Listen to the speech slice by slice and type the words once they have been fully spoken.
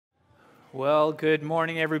Well, good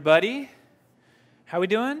morning, everybody. How we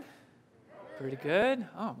doing? Pretty good.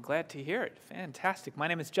 Oh, I'm glad to hear it. Fantastic. My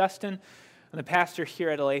name is Justin. I'm the pastor here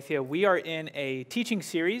at Aletheia. We are in a teaching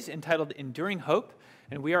series entitled Enduring Hope,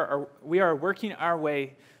 and we are working our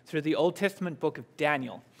way through the Old Testament book of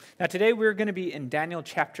Daniel. Now, today we're going to be in Daniel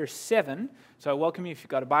chapter 7, so I welcome you if you've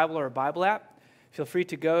got a Bible or a Bible app. Feel free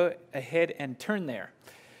to go ahead and turn there.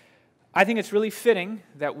 I think it's really fitting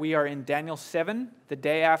that we are in Daniel 7, the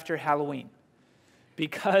day after Halloween,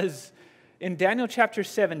 because in Daniel chapter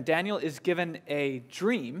 7, Daniel is given a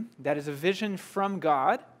dream that is a vision from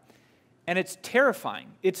God, and it's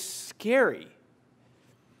terrifying. It's scary.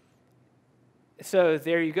 So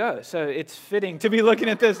there you go. So it's fitting to be looking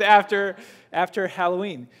at this after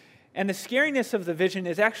Halloween. And the scariness of the vision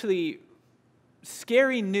is actually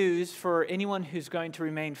scary news for anyone who's going to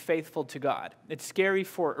remain faithful to God. It's scary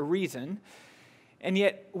for a reason. And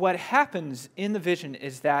yet what happens in the vision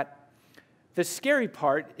is that the scary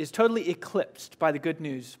part is totally eclipsed by the good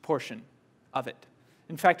news portion of it.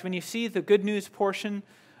 In fact, when you see the good news portion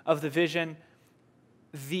of the vision,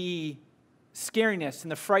 the scariness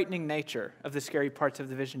and the frightening nature of the scary parts of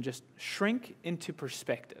the vision just shrink into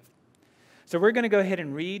perspective. So we're going to go ahead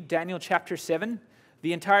and read Daniel chapter 7,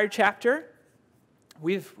 the entire chapter.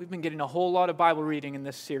 We've been getting a whole lot of Bible reading in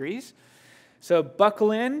this series. So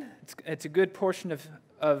buckle in. It's a good portion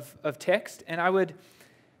of text. And I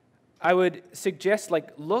would suggest,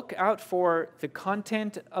 look out for the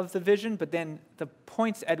content of the vision, but then the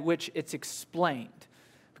points at which it's explained,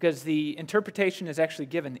 because the interpretation is actually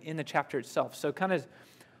given in the chapter itself. So kind of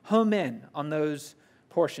home in on those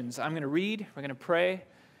portions. I'm going to read, we're going to pray,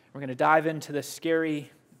 we're going to dive into the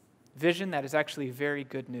scary vision that is actually very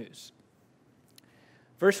good news.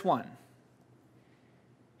 Verse 1.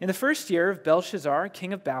 In the first year of Belshazzar,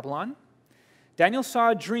 king of Babylon, Daniel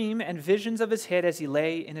saw a dream and visions of his head as he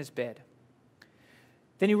lay in his bed.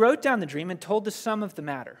 Then he wrote down the dream and told the sum of the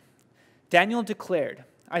matter. Daniel declared,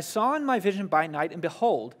 I saw in my vision by night, and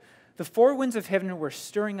behold, the four winds of heaven were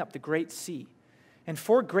stirring up the great sea, and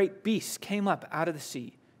four great beasts came up out of the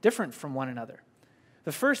sea, different from one another.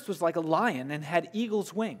 The first was like a lion and had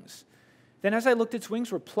eagle's wings. Then as I looked, its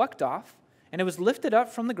wings were plucked off, and it was lifted up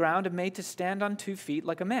from the ground and made to stand on 2 feet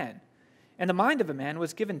like a man, and the mind of a man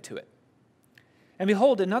was given to it. And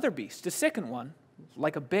behold, another beast, a second one,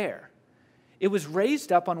 like a bear. It was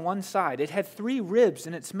raised up on one side. It had 3 ribs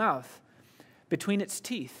in its mouth between its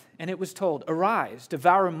teeth, and it was told, Arise,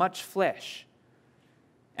 devour much flesh.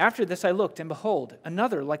 After this I looked, and behold,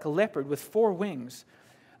 another like a leopard with 4 wings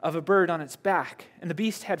of a bird on its back, and the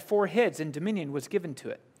beast had 4 heads, and dominion was given to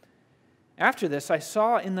it. After this I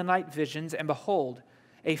saw in the night visions, and behold,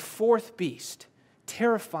 a 4th beast,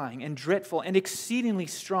 terrifying and dreadful and exceedingly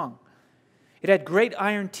strong. It had great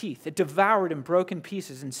iron teeth. It devoured and broke in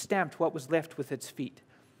pieces and stamped what was left with its feet.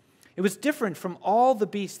 It was different from all the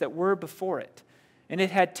beasts that were before it, and it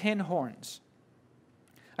had 10 horns.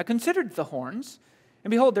 I considered the horns, and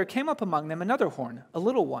behold, there came up among them another horn, a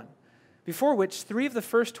little one, before which 3 of the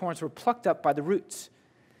first horns were plucked up by the roots.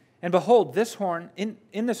 And behold, this horn, in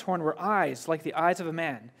this horn were eyes like the eyes of a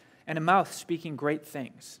man, and a mouth speaking great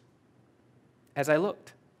things. As I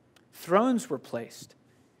looked, thrones were placed,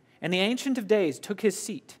 and the Ancient of Days took his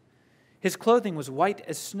seat. His clothing was white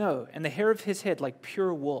as snow, and the hair of his head like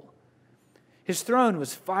pure wool. His throne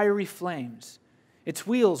was fiery flames. Its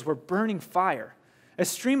wheels were burning fire. A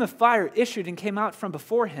stream of fire issued and came out from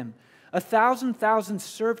before him. 1,000,000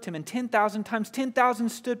 served him, and 10,000 times 10,000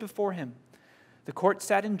 stood before him. The court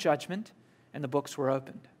sat in judgment, and the books were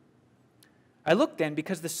opened. I looked then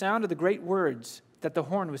because the sound of the great words that the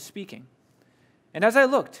horn was speaking. And as I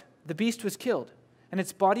looked, the beast was killed, and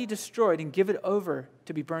its body destroyed and given over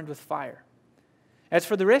to be burned with fire. As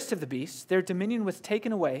for the rest of the beasts, their dominion was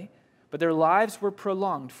taken away, but their lives were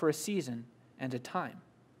prolonged for a season and a time.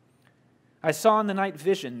 I saw in the night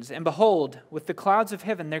visions, and behold, with the clouds of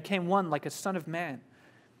heaven there came one like a son of man.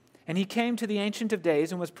 And he came to the Ancient of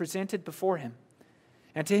Days and was presented before him.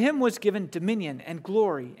 And to him was given dominion and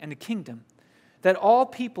glory and a kingdom, that all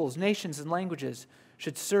peoples, nations, and languages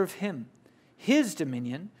should serve him. His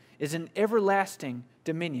dominion is an everlasting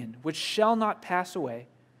dominion which shall not pass away,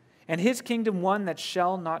 and his kingdom one that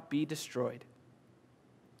shall not be destroyed.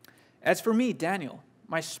 As for me, Daniel,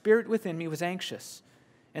 my spirit within me was anxious,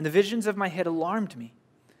 and the visions of my head alarmed me.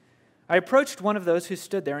 I approached one of those who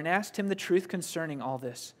stood there and asked him the truth concerning all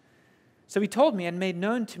this. So he told me and made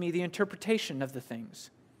known to me the interpretation of the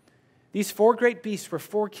things. These 4 great beasts were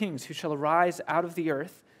 4 kings who shall arise out of the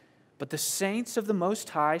earth, but the saints of the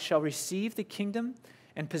Most High shall receive the kingdom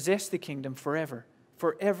and possess the kingdom forever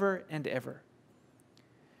and ever.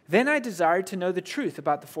 Then I desired to know the truth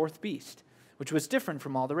about the fourth beast, which was different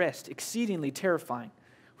from all the rest, exceedingly terrifying,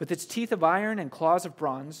 with its teeth of iron and claws of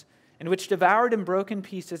bronze, and which devoured and broke in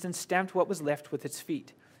pieces and stamped what was left with its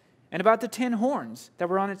feet. And about the 10 horns that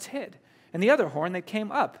were on its head, and the other horn that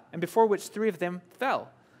came up, and before which 3 of them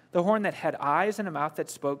fell, the horn that had eyes and a mouth that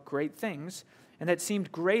spoke great things, and that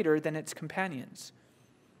seemed greater than its companions.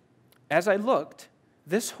 As I looked,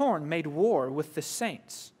 this horn made war with the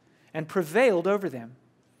saints, and prevailed over them,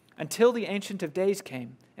 until the Ancient of Days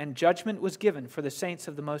came, and judgment was given for the saints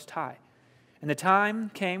of the Most High. And the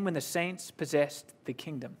time came when the saints possessed the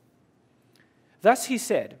kingdom. Thus he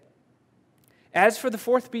said, As for the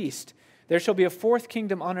fourth beast, there shall be a fourth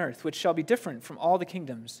kingdom on earth, which shall be different from all the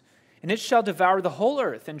kingdoms, and it shall devour the whole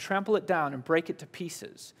earth, and trample it down, and break it to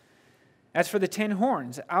pieces. As for the 10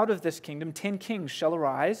 horns, out of this kingdom 10 kings shall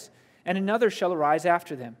arise, and another shall arise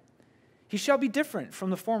after them. He shall be different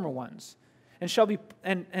from the former ones, and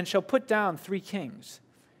shall put down 3 kings.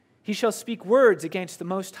 He shall speak words against the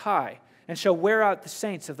Most High, and shall wear out the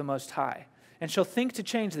saints of the Most High, and shall think to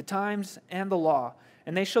change the times and the law,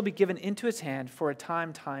 and they shall be given into his hand for a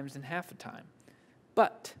time, times, and half a time.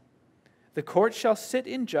 But the court shall sit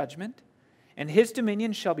in judgment, and his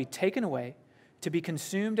dominion shall be taken away, to be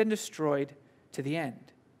consumed and destroyed to the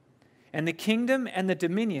end. And the kingdom and the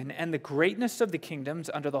dominion and the greatness of the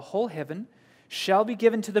kingdoms under the whole heaven shall be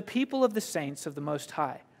given to the people of the saints of the Most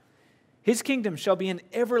High. His kingdom shall be an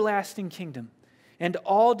everlasting kingdom, and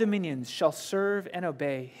all dominions shall serve and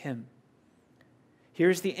obey him.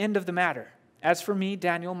 Here's the end of the matter. As for me,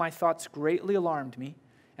 Daniel, my thoughts greatly alarmed me,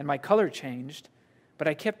 and my color changed, but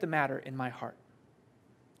I kept the matter in my heart.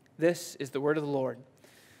 This is the word of the Lord.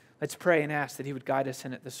 Let's pray and ask that he would guide us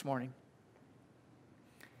in it this morning.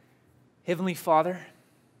 Heavenly Father,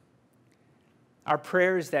 our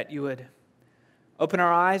prayer is that you would open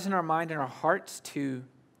our eyes and our mind and our hearts to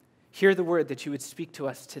hear the word that you would speak to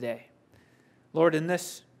us today. Lord, in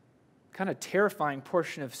this kind of terrifying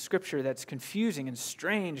portion of Scripture that's confusing and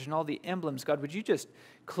strange and all the emblems, God, would you just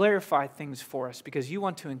clarify things for us, because you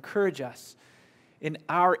want to encourage us in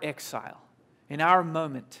our exile, in our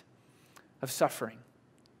moment of suffering.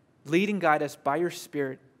 Lead and guide us by your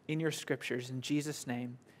Spirit in your Scriptures. In Jesus'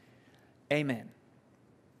 name, amen.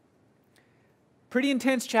 Pretty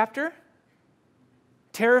intense chapter.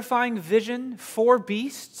 Terrifying vision, 4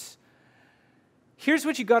 beasts. Here's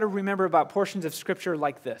what you got to remember about portions of Scripture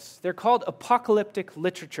like this. They're called apocalyptic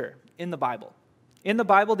literature in the Bible. In the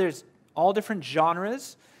Bible, there's all different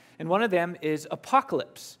genres, and one of them is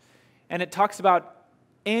apocalypse. And it talks about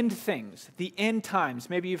end things, the end times.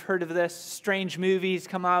 Maybe you've heard of this. Strange movies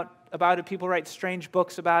come out about it. People write strange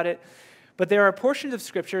books about it. But there are portions of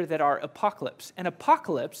Scripture that are apocalypse. And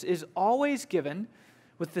apocalypse is always given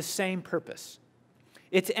with the same purpose.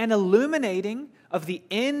 It's an illuminating of the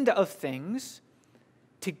end of things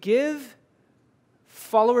to give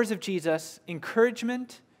followers of Jesus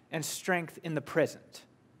encouragement and strength in the present.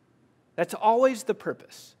 That's always the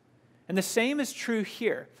purpose. And the same is true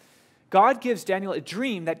here. God gives Daniel a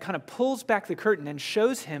dream that kind of pulls back the curtain and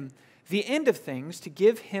shows him the end of things to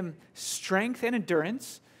give him strength and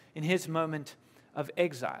endurance in his moment of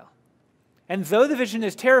exile. And though the vision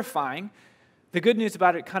is terrifying, the good news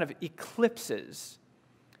about it kind of eclipses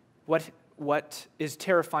what is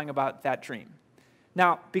terrifying about that dream.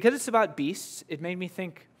 Now, because it's about beasts, it made me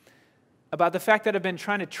think about the fact that I've been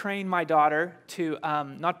trying to train my daughter to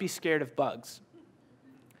not be scared of bugs.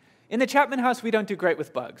 In the Chapman house, we don't do great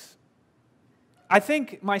with bugs. I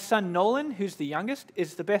think my son Nolan, who's the youngest,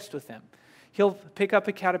 is the best with them. He'll pick up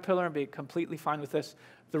a caterpillar and be completely fine with this.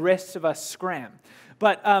 The rest of us scram.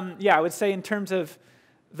 But I would say in terms of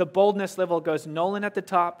the boldness level, it goes Nolan at the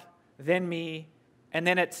top, then me, and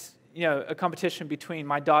then it's a competition between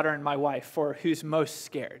my daughter and my wife for who's most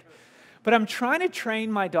scared. But I'm trying to train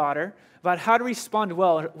my daughter about how to respond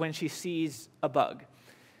well when she sees a bug.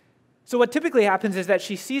 So what typically happens is that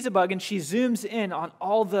she sees a bug and she zooms in on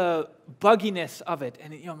all the bugginess of it,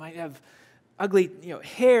 and it might have ugly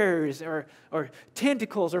hairs or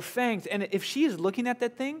tentacles or fangs. And if she is looking at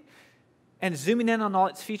that thing and zooming in on all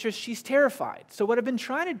its features, she's terrified. So what I've been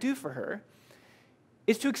trying to do for her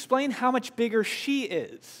is to explain how much bigger she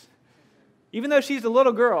is. Even though she's a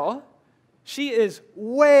little girl, she is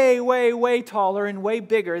way, way, way taller and way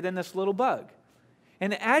bigger than this little bug.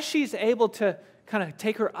 And as she's able to kind of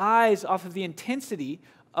take her eyes off of the intensity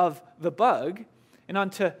of the bug and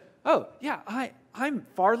onto, I'm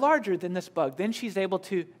far larger than this bug, then she's able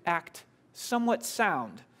to act somewhat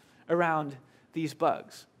sound around these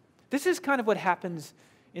bugs. This is kind of what happens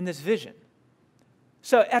in this vision.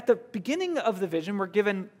 So at the beginning of the vision, we're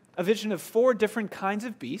given a vision of 4 different kinds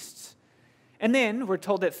of beasts. And then we're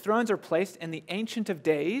told that thrones are placed, and the Ancient of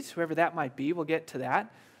Days, whoever that might be, we'll get to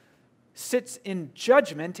that, sits in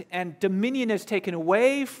judgment, and dominion is taken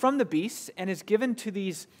away from the beasts and is given to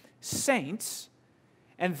these saints,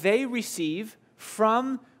 and they receive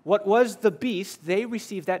from what was the beast, they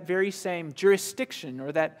receive that very same jurisdiction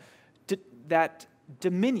or that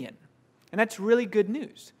dominion. And that's really good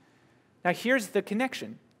news. Now here's the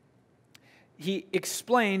connection. He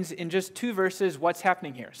explains in just 2 verses what's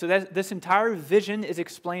happening here. So this entire vision is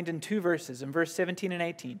explained in 2 verses, in verse 17 and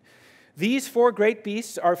 18. These 4 great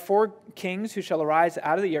beasts are 4 kings who shall arise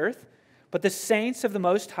out of the earth, but the saints of the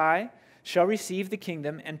Most High shall receive the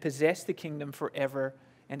kingdom and possess the kingdom forever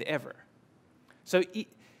and ever. So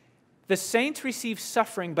the saints receive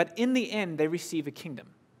suffering, but in the end they receive a kingdom.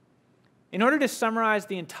 In order to summarize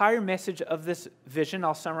the entire message of this vision,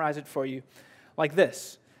 I'll summarize it for you like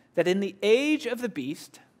this, that in the age of the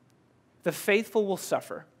beast, the faithful will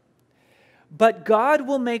suffer, but God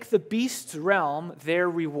will make the beast's realm their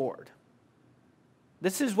reward.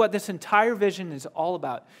 This is what this entire vision is all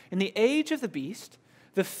about. In the age of the beast,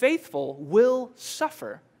 the faithful will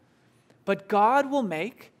suffer, but God will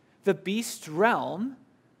make the beast's realm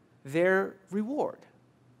their reward.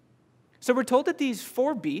 So we're told that these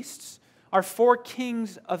 4 beasts are 4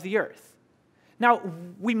 kings of the earth. Now,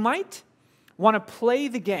 we might want to play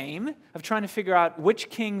the game of trying to figure out which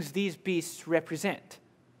kings these beasts represent.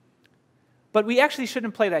 But we actually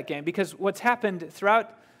shouldn't play that game, because what's happened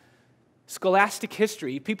throughout scholastic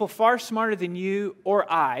history, people far smarter than you or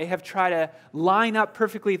I have tried to line up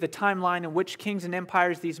perfectly the timeline in which kings and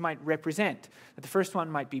empires these might represent. That the first one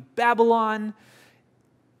might be Babylon.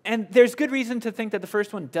 And there's good reason to think that the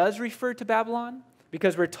first one does refer to Babylon,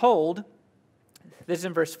 because we're told, this is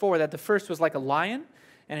in verse 4, that the first was like a lion,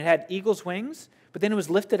 and it had eagle's wings, but then it was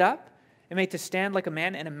lifted up and made to stand like a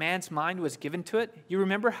man, and a man's mind was given to it. You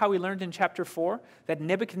remember how we learned in chapter 4 that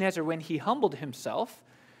Nebuchadnezzar, when he humbled himself,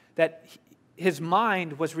 that his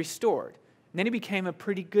mind was restored. And then he became a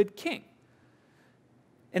pretty good king.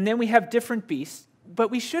 And then we have different beasts,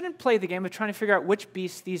 but we shouldn't play the game of trying to figure out which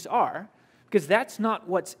beasts these are, because that's not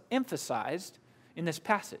what's emphasized in this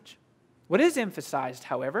passage. What is emphasized,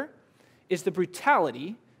 however, is the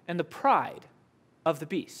brutality and the pride of the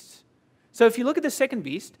beasts. So if you look at the second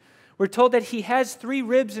beast, we're told that he has 3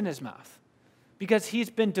 ribs in his mouth because he's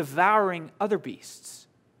been devouring other beasts.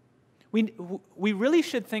 We really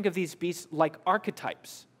should think of these beasts like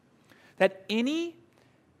archetypes, that any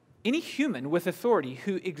human with authority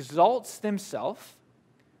who exalts themselves,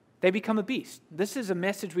 they become a beast. This is a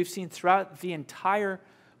message we've seen throughout the entire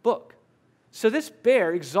book. So this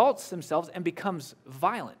bear exalts themselves and becomes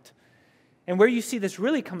violent. And where you see this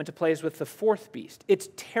really come into play is with the 4th beast. It's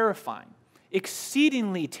terrifying,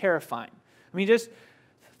 exceedingly terrifying. I mean, this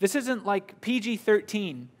isn't like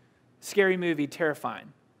PG-13 scary movie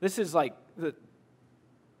terrifying. This is like the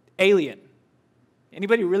Alien.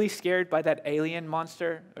 Anybody really scared by that alien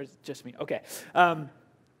monster? Or is it just me? Okay.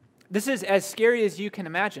 This is as scary as you can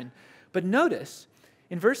imagine. But notice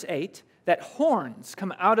in verse 8 that horns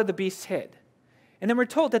come out of the beast's head. And then we're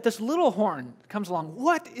told that this little horn comes along.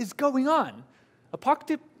 What is going on?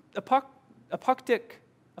 Apocalyptic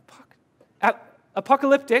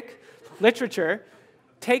literature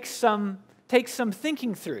takes some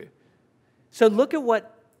thinking through. So look at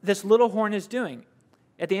what this little horn is doing.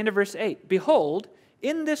 At the end of verse 8, behold,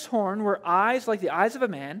 in this horn were eyes like the eyes of a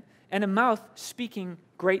man, and a mouth speaking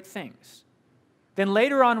great things. Then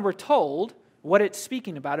later on we're told what it's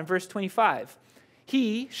speaking about in verse 25.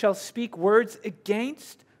 He shall speak words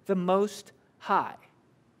against the Most High.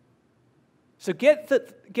 So get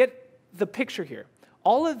the picture here.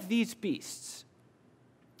 All of these beasts,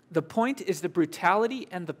 the point is the brutality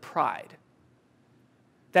and the pride.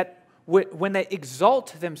 That when they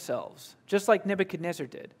exalt themselves, just like Nebuchadnezzar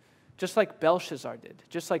did, just like Belshazzar did,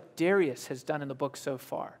 just like Darius has done in the book so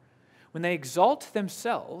far, when they exalt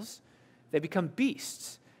themselves, they become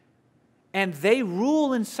beasts. And they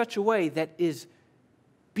rule in such a way that is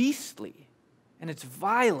beastly and it's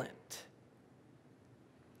violent.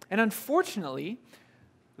 And unfortunately,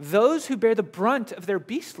 those who bear the brunt of their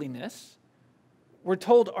beastliness, we're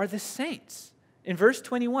told, are the saints. In verse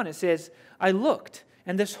 21, it says, I looked,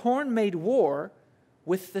 and this horn made war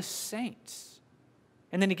with the saints.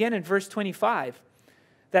 And then again in verse 25,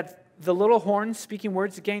 that the little horn speaking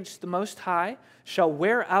words against the Most High shall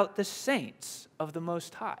wear out the saints of the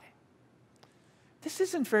Most High. This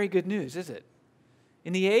isn't very good news, is it?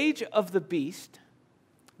 In the age of the beast,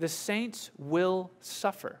 the saints will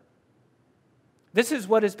suffer. This is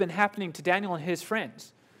what has been happening to Daniel and his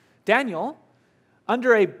friends. Daniel,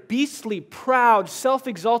 under a beastly, proud,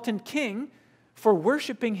 self-exaltant king, for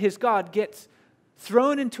worshiping his God gets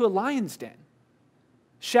thrown into a lion's den.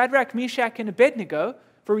 Shadrach, Meshach, and Abednego,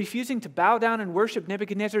 for refusing to bow down and worship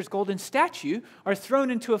Nebuchadnezzar's golden statue, are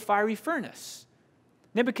thrown into a fiery furnace.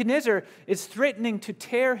 Nebuchadnezzar is threatening to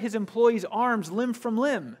tear his employees' arms limb from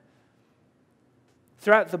limb.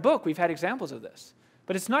 Throughout the book, we've had examples of this.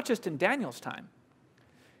 But it's not just in Daniel's time.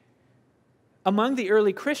 Among the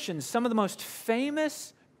early Christians, some of the most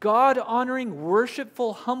famous, God-honoring,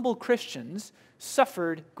 worshipful, humble Christians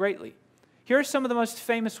suffered greatly. Here are some of the most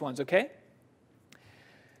famous ones, okay?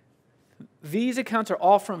 These accounts are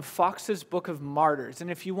all from Fox's Book of Martyrs.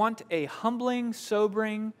 And if you want a humbling,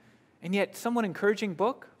 sobering, and yet somewhat encouraging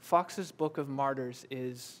book, Fox's Book of Martyrs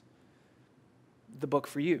is the book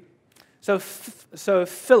for you. So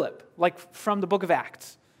Philip, like from the book of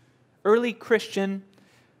Acts, early Christian,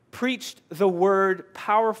 preached the word,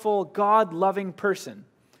 powerful, God-loving person.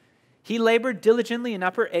 He labored diligently in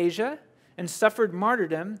Upper Asia and suffered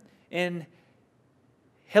martyrdom in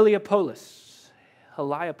Heliopolis.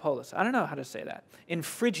 I don't know how to say that. In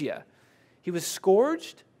Phrygia. He was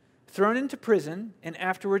scourged, thrown into prison, and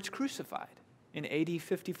afterwards crucified in AD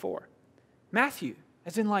 54. Matthew,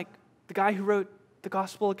 as in like the guy who wrote the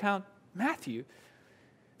gospel account, Matthew.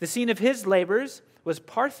 The scene of his labors was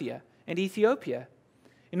Parthia and Ethiopia,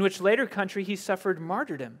 in which later country he suffered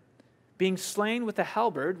martyrdom, being slain with a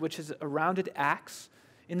halberd, which is a rounded axe,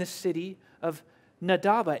 in the city of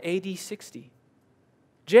Nadaba, AD 60.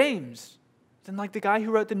 James, and like the guy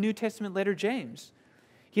who wrote the New Testament letter, James.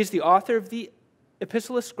 He is the author of the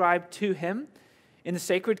epistle ascribed to him in the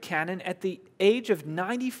sacred canon at the age of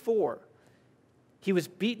 94. He was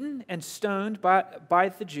beaten and stoned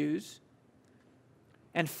by the Jews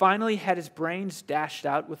and finally had his brains dashed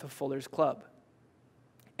out with a fuller's club.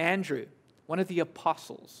 Andrew, one of the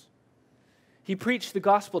apostles. He preached the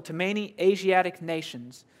gospel to many Asiatic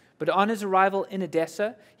nations, but on his arrival in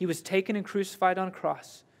Edessa, he was taken and crucified on a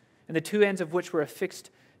cross, and the two ends of which were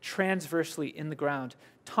affixed transversely in the ground.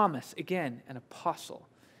 Thomas, again, an apostle.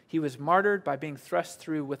 He was martyred by being thrust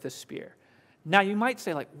through with a spear. Now you might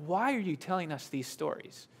say, like, why are you telling us these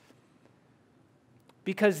stories?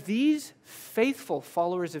 Because these faithful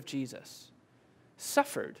followers of Jesus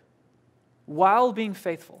suffered while being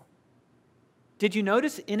faithful. Did you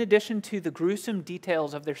notice, in addition to the gruesome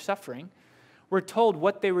details of their suffering, we're told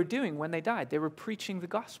what they were doing when they died? They were preaching the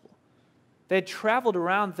gospel. They had traveled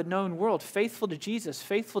around the known world, faithful to Jesus,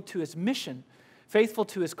 faithful to his mission, faithful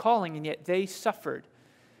to his calling, and yet they suffered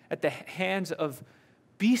at the hands of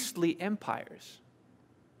beastly empires.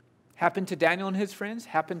 Happened to Daniel and his friends,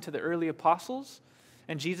 happened to the early apostles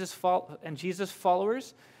and Jesus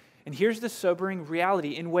followers. And here's the sobering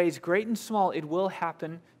reality. In ways great and small, it will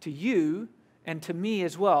happen to you and to me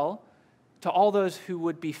as well, to all those who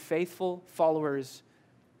would be faithful followers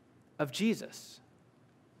of Jesus.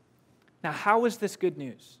 Now, how is this good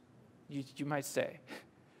news? You might say.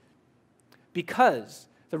 Because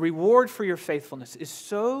the reward for your faithfulness is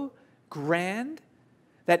so grand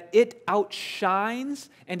that it outshines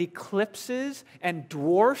and eclipses and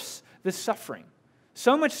dwarfs the suffering.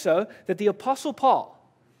 So much so that the Apostle Paul,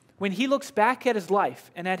 when he looks back at his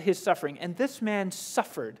life and at his suffering, and this man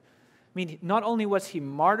suffered, I mean, not only was he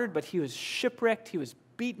martyred, but he was shipwrecked, he was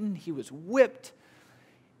beaten, he was whipped,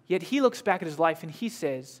 yet he looks back at his life and he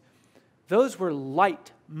says, those were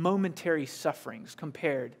light, momentary sufferings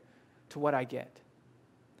compared to what I get.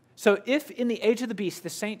 So if in the age of the beast the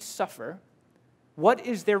saints suffer, what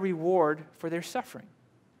is their reward for their suffering?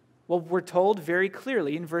 Well, we're told very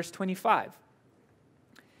clearly in verse 25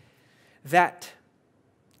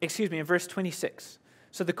 in verse 26.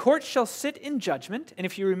 So the court shall sit in judgment, and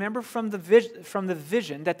if you remember from the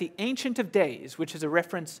vision that the Ancient of Days, which is a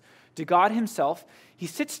reference to God himself, he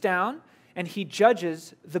sits down and he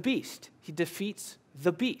judges the beast. He defeats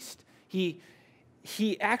the beast. He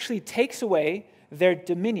actually takes away their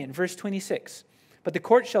dominion. Verse 26. But the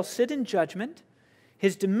court shall sit in judgment,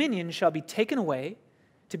 his dominion shall be taken away,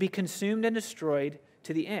 to be consumed and destroyed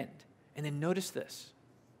to the end. And then notice this.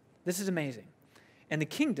 This is amazing. And the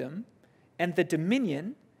kingdom and the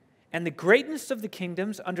dominion and the greatness of the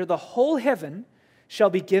kingdoms under the whole heaven shall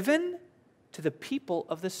be given to the people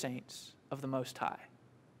of the saints of the Most High.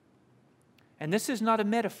 And this is not a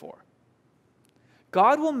metaphor.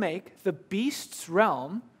 God will make the beast's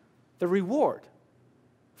realm the reward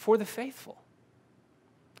for the faithful.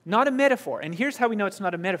 Not a metaphor. And here's how we know it's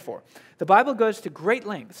not a metaphor. The Bible goes to great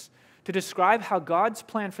lengths to describe how God's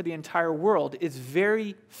plan for the entire world is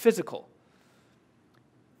very physical.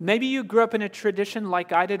 Maybe you grew up in a tradition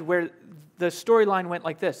like I did where the storyline went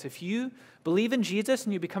like this. If you believe in Jesus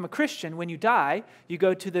and you become a Christian, when you die, you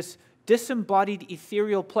go to this disembodied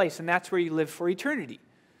ethereal place, and that's where you live for eternity.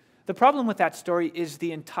 The problem with that story is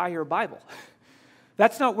the entire Bible.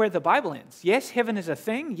 That's not where the Bible ends. Yes, heaven is a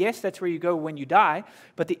thing. Yes, that's where you go when you die.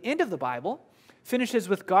 But the end of the Bible finishes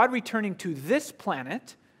with God returning to this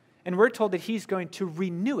planet, and we're told that he's going to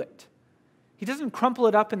renew it. He doesn't crumple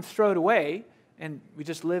it up and throw it away, and we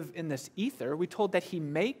just live in this ether. We're told that he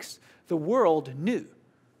makes the world new.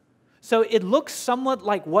 So it looks somewhat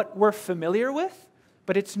like what we're familiar with,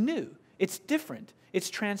 but it's new. It's different.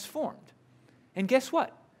 It's transformed. And guess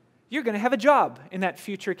what? You're going to have a job in that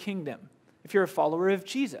future kingdom if you're a follower of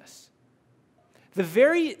Jesus. The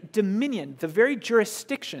very dominion, the very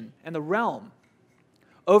jurisdiction and the realm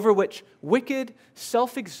over which wicked,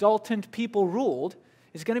 self-exaltant people ruled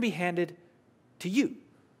is going to be handed to you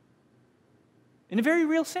in a very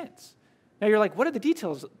real sense. Now you're like, what are the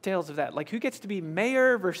details of that? Like, who gets to be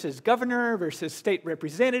mayor versus governor versus state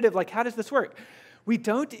representative? Like, how does this work? We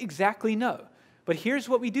don't exactly know, but here's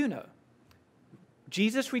what we do know.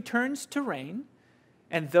 Jesus returns to reign,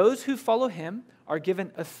 and those who follow him are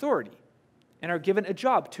given authority and are given a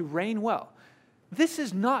job to reign well. This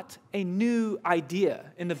is not a new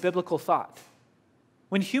idea in the biblical thought.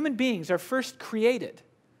 When human beings are first created,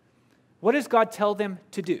 what does God tell them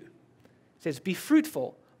to do? It says, be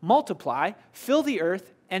fruitful, multiply, fill the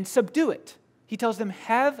earth, and subdue it. He tells them,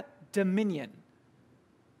 have dominion.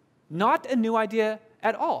 Not a new idea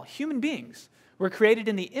at all. Human beings were created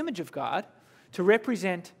in the image of God to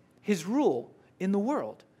represent his rule in the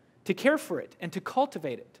world, to care for it and to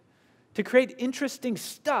cultivate it, to create interesting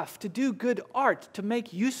stuff, to do good art, to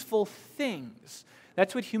make useful things.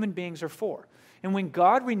 That's what human beings are for. And when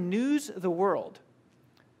God renews the world,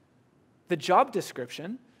 the job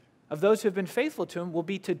description of those who have been faithful to him will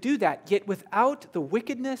be to do that, yet without the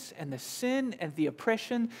wickedness and the sin and the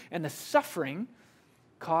oppression and the suffering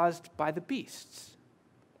caused by the beasts.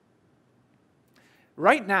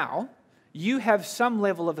 Right now, you have some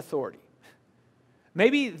level of authority.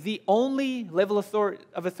 Maybe the only level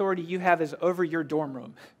of authority you have is over your dorm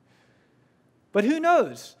room. But who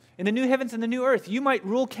knows? In the new heavens and the new earth, you might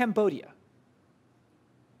rule Cambodia.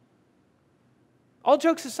 All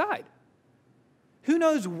jokes aside, who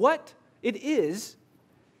knows what it is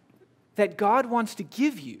that God wants to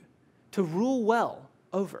give you to rule well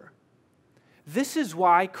over? This is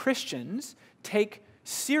why Christians take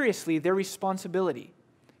seriously their responsibility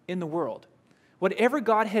in the world. Whatever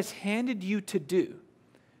God has handed you to do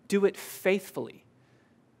it faithfully.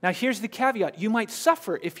 Now here's the caveat. You might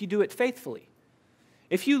suffer if you do it faithfully.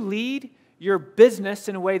 If you lead your business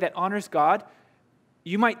in a way that honors God,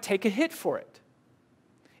 you might take a hit for it.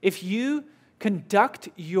 If you conduct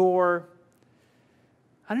your,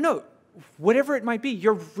 whatever it might be,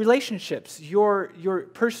 your relationships, your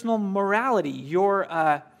personal morality,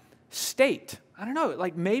 your state,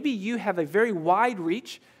 maybe you have a very wide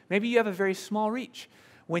reach, maybe you have a very small reach.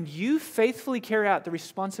 When you faithfully carry out the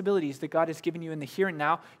responsibilities that God has given you in the here and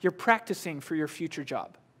now, you're practicing for your future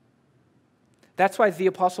job. That's why the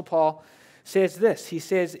Apostle Paul says this. He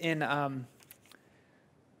says in 1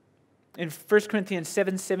 Corinthians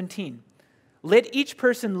 7:17, let each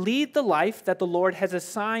person lead the life that the Lord has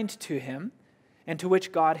assigned to him and to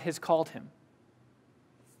which God has called him.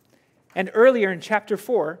 And earlier in chapter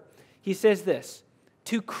 4, he says this,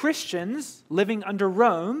 to Christians living under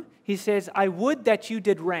Rome, he says, I would that you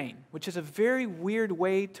did reign, which is a very weird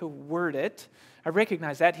way to word it. I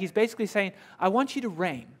recognize that. He's basically saying, I want you to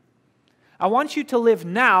reign. I want you to live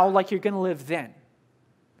now like you're going to live then.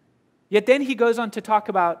 Yet then he goes on to talk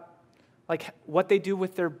about what they do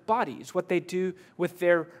with their bodies, what they do with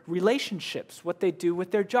their relationships, what they do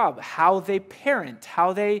with their job, how they parent,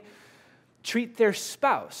 how they treat their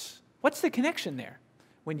spouse. What's the connection there?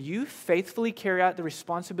 When you faithfully carry out the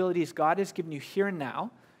responsibilities God has given you here and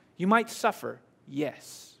now, you might suffer,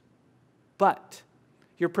 yes, but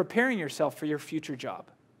you're preparing yourself for your future job.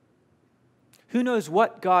 Who knows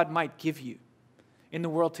what God might give you in the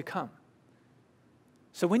world to come?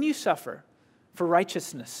 So when you suffer for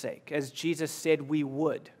righteousness' sake, as Jesus said we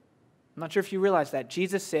would, I'm not sure if you realize that.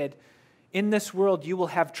 Jesus said, in this world you will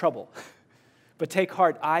have trouble, but take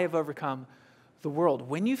heart, I have overcome the world.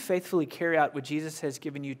 When you faithfully carry out what Jesus has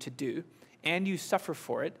given you to do, and you suffer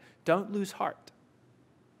for it, don't lose heart.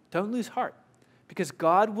 Don't lose heart, because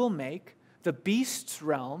God will make the beast's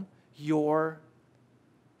realm your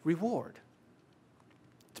reward.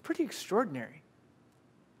 It's pretty extraordinary.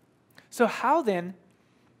 So how then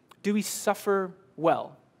do we suffer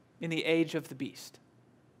well in the age of the beast?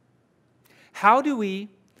 How do we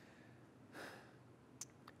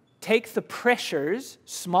take the pressures,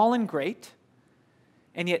 small and great,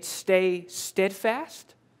 and yet stay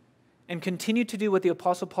steadfast and continue to do what the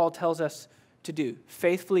Apostle Paul tells us to do,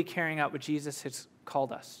 faithfully carrying out what Jesus has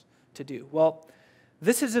called us to do? Well,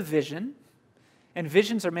 this is a vision, and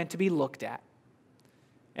visions are meant to be looked at.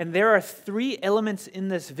 And there are three elements in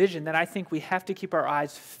this vision that I think we have to keep our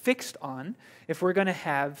eyes fixed on if we're going to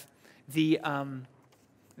have the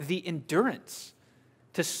endurance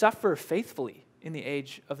to suffer faithfully in the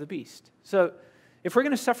age of the beast. So if we're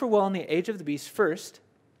going to suffer well in the age of the beast, first,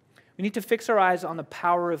 we need to fix our eyes on the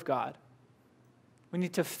power of God. We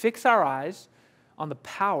need to fix our eyes on the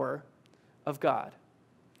power of God.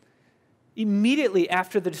 Immediately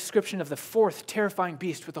after the description of the fourth terrifying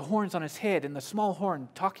beast with the horns on his head and the small horn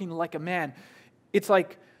talking like a man, it's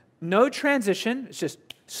like no transition. It's just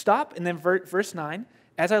stop. And then verse 9,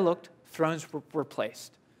 as I looked, thrones were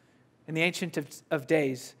placed. And the Ancient of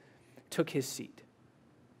Days took his seat.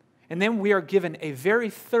 And then we are given a very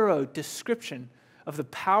thorough description of the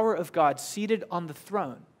power of God seated on the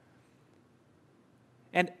throne.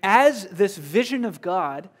 And as this vision of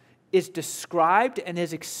God is described and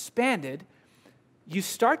is expanded, you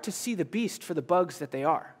start to see the beast for the bugs that they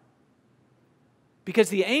are. Because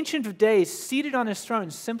the Ancient of Days, seated on his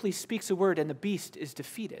throne, simply speaks a word and the beast is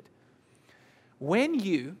defeated. When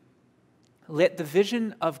you let the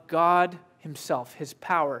vision of God himself, his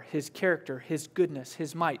power, his character, his goodness,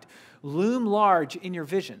 his might, loom large in your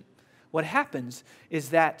vision, what happens is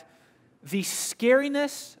that the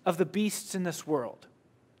scariness of the beasts in this world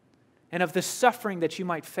and of the suffering that you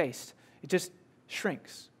might face, it just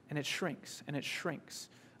shrinks and it shrinks and it shrinks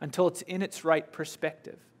until it's in its right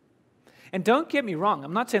perspective. And don't get me wrong,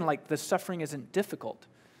 I'm not saying like the suffering isn't difficult.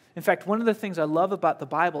 In fact, one of the things I love about the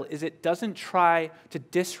Bible is it doesn't try to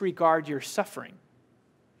disregard your suffering.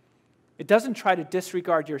 It doesn't try to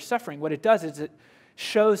disregard your suffering. What it does is it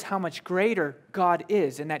shows how much greater God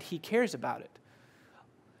is and that he cares about it.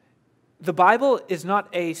 The Bible is not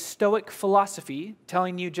a stoic philosophy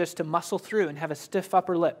telling you just to muscle through and have a stiff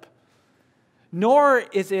upper lip. Nor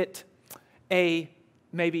is it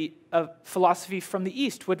maybe a philosophy from the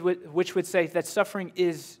East which would say that suffering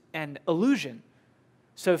is an illusion.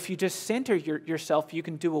 So if you just center yourself, you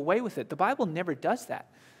can do away with it. The Bible never does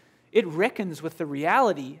that. It reckons with the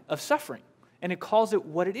reality of suffering, and it calls it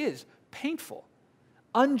what it is: painful,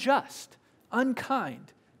 unjust,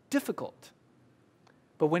 unkind, difficult.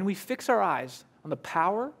 But when we fix our eyes on the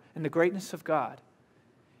power and the greatness of God,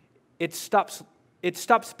 it stops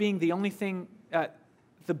being the only thing,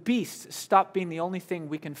 the beasts stop being the only thing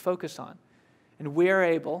we can focus on. And we are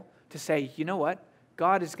able to say, you know what?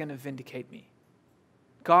 God is going to vindicate me.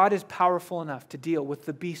 God is powerful enough to deal with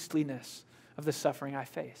the beastliness of the suffering I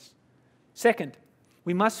face. Second,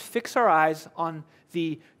 we must fix our eyes on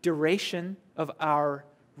the duration of our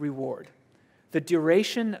reward. The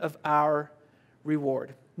duration of our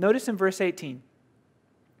reward. Notice in verse 18,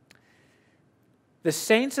 the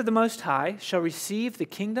saints of the Most High shall receive the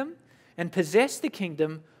kingdom and possess the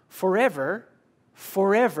kingdom forever,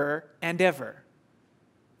 forever and ever.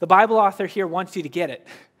 The Bible author here wants you to get it.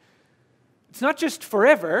 It's not just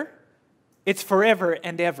forever, it's forever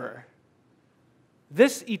and ever.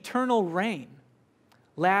 This eternal reign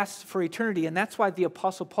lasts for eternity, and that's why the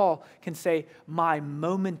Apostle Paul can say, my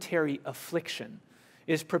momentary affliction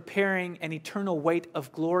is preparing an eternal weight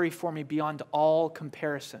of glory for me beyond all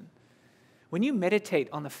comparison. When you meditate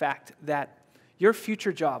on the fact that your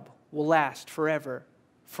future job will last forever,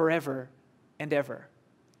 forever, and ever,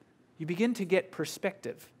 you begin to get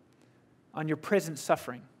perspective on your present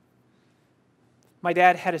suffering. My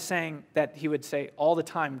dad had a saying that he would say all the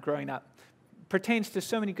time growing up. Pertains to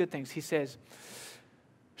so many good things. He says,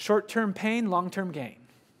 short-term pain, long-term gain.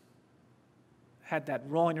 Had that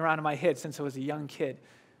rolling around in my head since I was a young kid.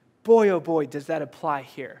 Boy, oh boy, does that apply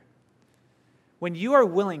here. When you are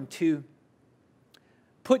willing to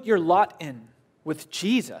put your lot in with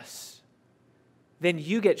Jesus, then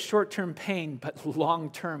you get short-term pain but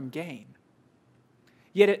long-term gain.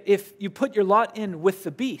 Yet if you put your lot in with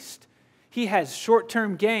the beast, he has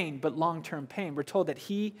short-term gain but long-term pain. We're told that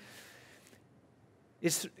he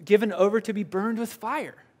is given over to be burned with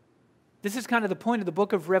fire. This is kind of the point of the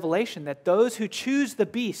book of Revelation, that those who choose the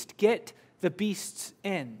beast get the beast's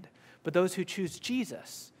end, but those who choose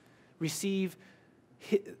Jesus receive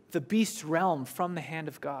the beast's realm from the hand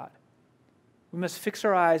of God. We must fix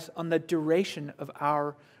our eyes on the duration of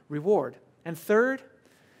our reward. And third,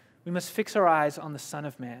 we must fix our eyes on the Son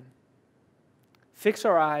of Man. Fix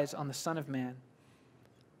our eyes on the Son of Man.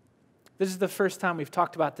 This is the first time we've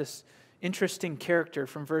talked about this interesting character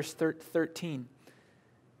from verse 13.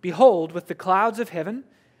 Behold, with the clouds of heaven,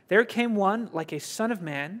 there came one like a son of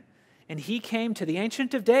man, and he came to the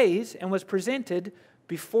Ancient of Days and was presented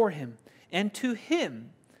before him. And to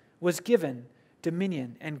him was given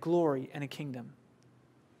dominion and glory and a kingdom.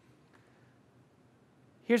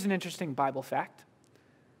 Here's an interesting Bible fact.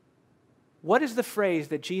 What is the phrase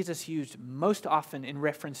that Jesus used most often in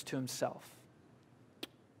reference to himself?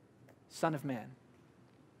 Son of Man.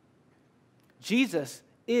 Jesus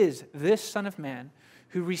is this Son of Man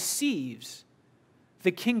who receives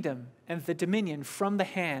the kingdom and the dominion from the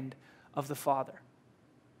hand of the Father.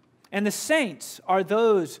 And the saints are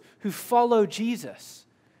those who follow Jesus.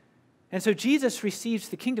 And so Jesus receives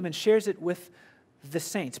the kingdom and shares it with the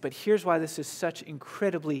saints. But here's why this is such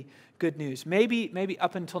incredibly good news. Maybe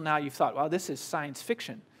up until now you've thought, well, this is science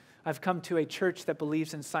fiction. I've come to a church that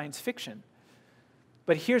believes in science fiction.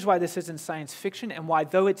 But here's why this isn't science fiction, and why,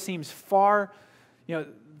 though it seems far, to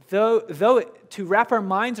wrap our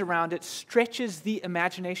minds around it stretches the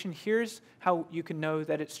imagination, here's how you can know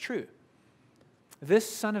that it's true. This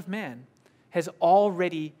Son of Man has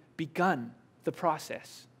already begun the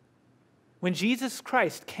process. When Jesus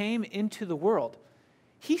Christ came into the world,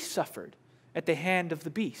 he suffered at the hand of the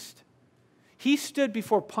beast. He stood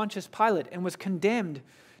before Pontius Pilate and was condemned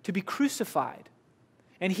to be crucified.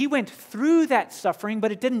 And he went through that suffering,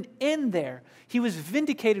 but it didn't end there. He was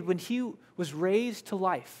vindicated when he was raised to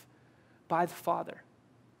life by the Father.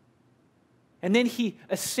 And then he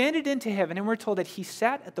ascended into heaven, and we're told that he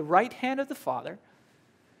sat at the right hand of the Father,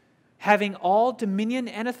 having all dominion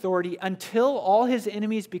and authority until all his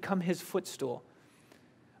enemies become his footstool.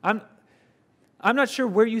 I'm not sure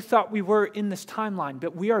where you thought we were in this timeline,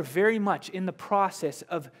 but we are very much in the process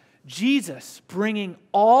of Jesus bringing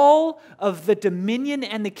all of the dominion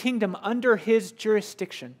and the kingdom under his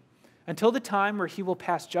jurisdiction until the time where he will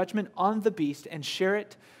pass judgment on the beast and share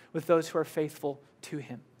it with those who are faithful to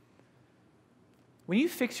him. When you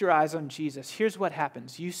fix your eyes on Jesus, here's what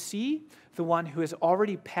happens. You see the one who has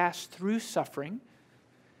already passed through suffering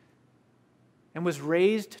and was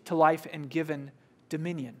raised to life and given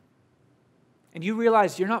dominion. And you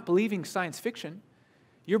realize you're not believing science fiction.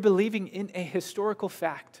 You're believing in a historical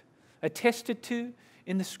fact, attested to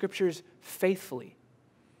in the Scriptures faithfully.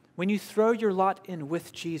 When you throw your lot in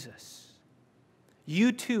with Jesus,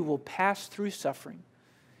 you too will pass through suffering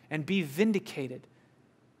and be vindicated.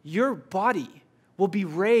 Your body will be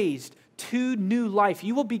raised to new life.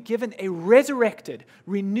 You will be given a resurrected,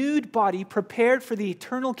 renewed body prepared for the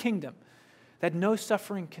eternal kingdom that no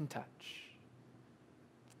suffering can touch,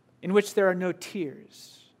 in which there are no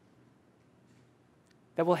tears,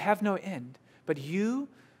 that will have no end. But you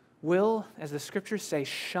will, as the Scriptures say,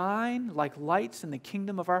 shine like lights in the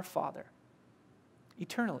kingdom of our Father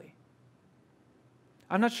eternally.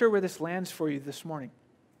 I'm not sure where this lands for you this morning.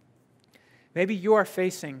 Maybe you are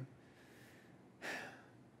facing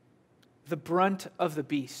the brunt of the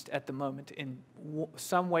beast at the moment in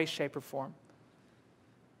some way, shape, or form.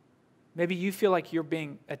 Maybe you feel like you're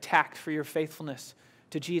being attacked for your faithfulness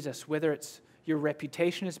to Jesus, whether it's your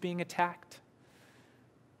reputation is being attacked,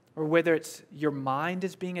 or whether it's your mind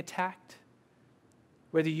is being attacked,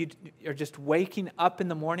 whether you are just waking up in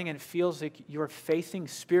the morning and it feels like you're facing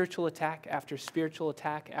spiritual attack after spiritual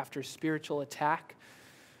attack after spiritual attack.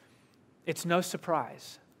 It's no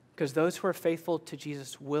surprise, because those who are faithful to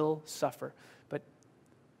Jesus will suffer. But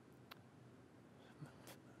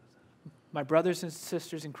my brothers and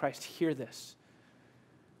sisters in Christ, hear this.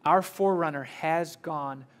 Our forerunner has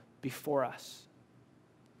gone before us.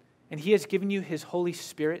 And he has given you his Holy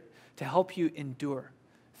Spirit to help you endure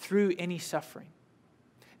through any suffering.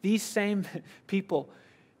 These same people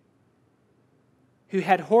who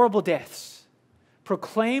had horrible deaths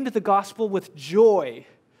proclaimed the gospel with joy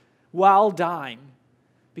while dying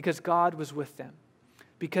because God was with them.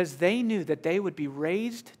 Because they knew that they would be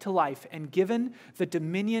raised to life and given the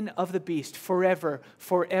dominion of the beast forever,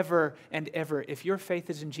 forever, and ever. If your faith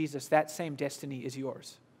is in Jesus, that same destiny is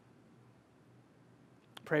yours.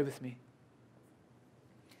 Pray with me.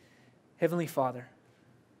 Heavenly Father,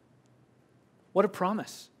 what a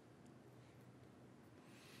promise.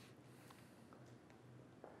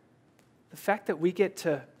 The fact that we get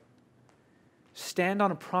to stand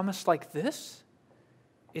on a promise like this,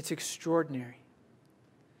 it's extraordinary.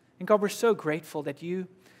 And God, we're so grateful that you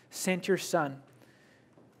sent your Son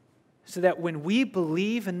so that when we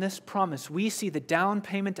believe in this promise, we see the down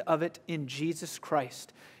payment of it in Jesus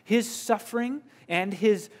Christ. His suffering and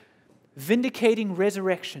his vindicating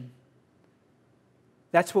resurrection.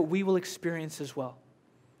 That's what we will experience as well.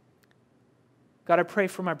 God, I pray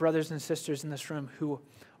for my brothers and sisters in this room who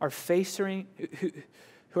are facing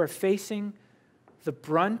the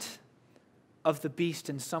brunt of the beast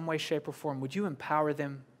in some way, shape, or form. Would you empower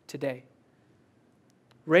them today?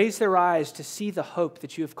 Raise their eyes to see the hope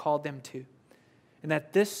that you have called them to, and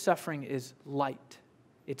that this suffering is light.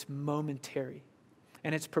 It's momentary.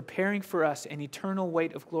 And it's preparing for us an eternal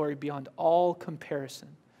weight of glory beyond all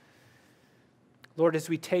comparison. Lord, as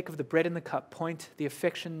we take of the bread and the cup, point the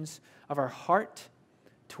affections of our heart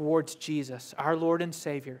towards Jesus, our Lord and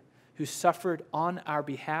Savior, who suffered on our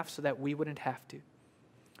behalf so that we wouldn't have to.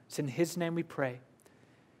 It's in his name we pray.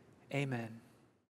 Amen.